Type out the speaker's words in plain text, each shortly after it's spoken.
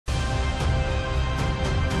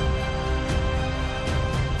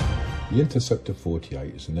The Interceptor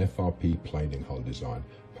 48 is an FRP planing hull design,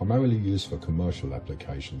 primarily used for commercial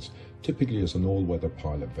applications, typically as an all-weather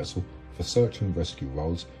pilot vessel for search and rescue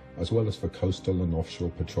roles, as well as for coastal and offshore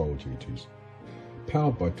patrol duties.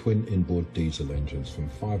 Powered by twin inboard diesel engines from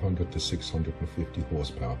 500 to 650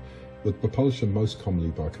 horsepower, with propulsion most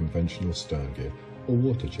commonly by conventional stern gear or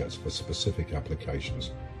water jets for specific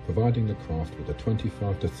applications, providing the craft with a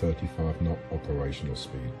 25 to 35 knot operational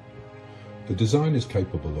speed. The design is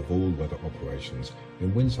capable of all-weather operations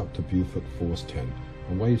in winds up to Beaufort force 10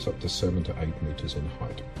 and waves up to 7 to 8 meters in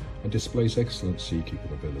height, and displays excellent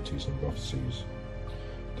sea-keeping abilities in rough seas.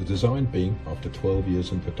 The design being, after 12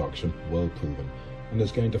 years in production, well proven, and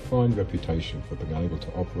has gained a fine reputation for being able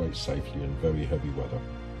to operate safely in very heavy weather.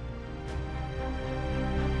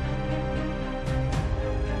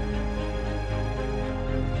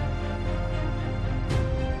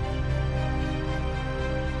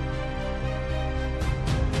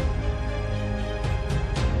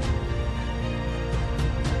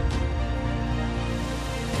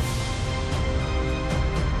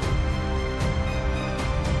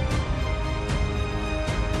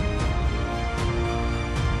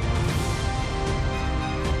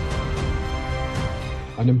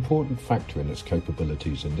 An important factor in its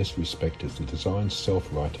capabilities in this respect is the design's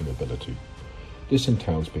self-righting ability. This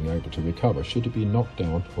entails being able to recover should it be knocked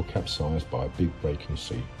down or capsized by a big breaking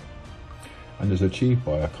sea, and is achieved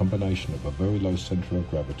by a combination of a very low centre of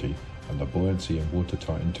gravity and the buoyancy and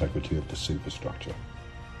watertight integrity of the superstructure.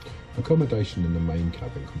 Accommodation in the main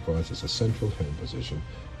cabin comprises a central helm position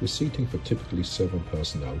with seating for typically 7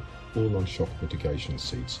 personnel, all on shock mitigation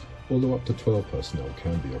seats, although up to 12 personnel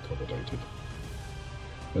can be accommodated.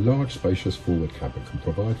 A large spacious forward cabin can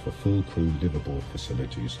provide for full crew liveaboard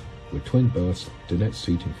facilities, with twin berths, dinette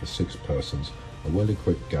seating for 6 persons, a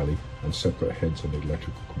well-equipped galley and separate heads and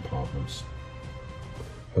electrical compartments.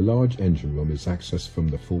 A large engine room is accessed from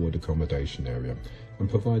the forward accommodation area and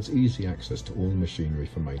provides easy access to all machinery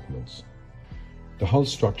for maintenance. The hull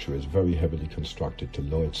structure is very heavily constructed to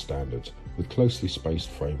Lloyd's standards, with closely spaced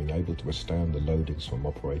framing able to withstand the loadings from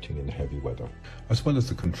operating in heavy weather, as well as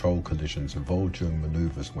the control collisions involved during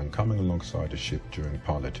manoeuvres when coming alongside a ship during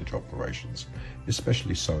pilotage operations,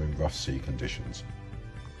 especially so in rough sea conditions.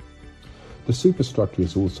 The superstructure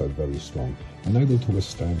is also very strong and able to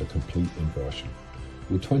withstand a complete inversion,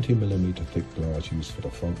 with 20mm thick glass used for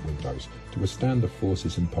the front windows to withstand the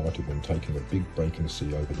forces imparted when taking a big breaking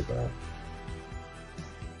sea over the bow.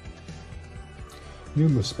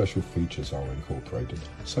 Numerous special features are incorporated,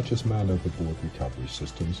 such as man-overboard recovery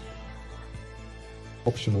systems,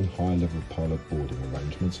 optional high-level pilot boarding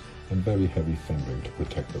arrangements, and very heavy fendering to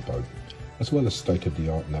protect the boat, as well as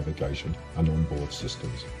state-of-the-art navigation and onboard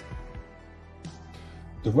systems.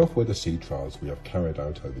 The rough weather sea trials we have carried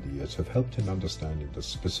out over the years have helped in understanding the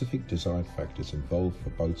specific design factors involved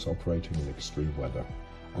for boats operating in extreme weather,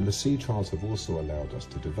 and the sea trials have also allowed us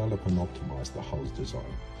to develop and optimize the hull's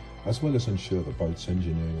design, as well as ensure the boat's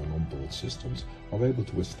engineering and onboard systems are able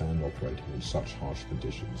to withstand operating in such harsh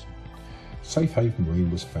conditions. Safehaven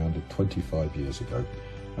Marine was founded 25 years ago,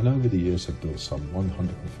 and over the years have built some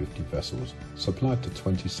 150 vessels, supplied to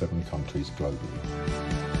 27 countries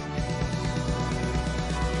globally.